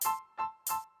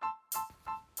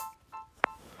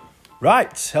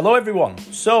Right, hello everyone.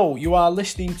 So you are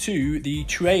listening to the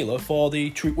trailer for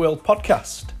the Troupe World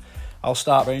Podcast. I'll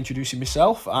start by introducing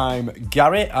myself. I'm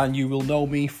Gary and you will know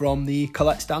me from the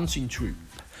Colette's Dancing Troupe.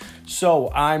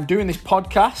 So I'm doing this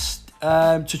podcast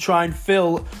to try and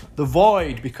fill the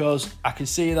void because I can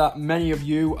see that many of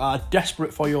you are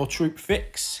desperate for your troupe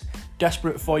fix,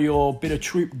 desperate for your bit of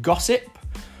troupe gossip.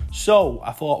 So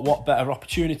I thought what better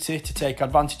opportunity to take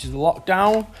advantage of the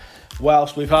lockdown.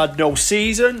 Whilst we've had no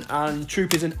season and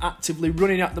troupe isn't actively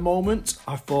running at the moment,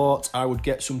 I thought I would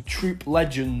get some troupe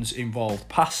legends involved,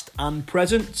 past and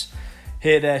present,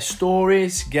 hear their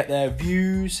stories, get their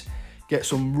views, get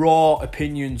some raw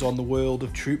opinions on the world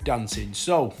of troupe dancing.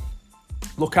 So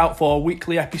look out for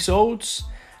weekly episodes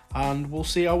and we'll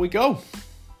see how we go.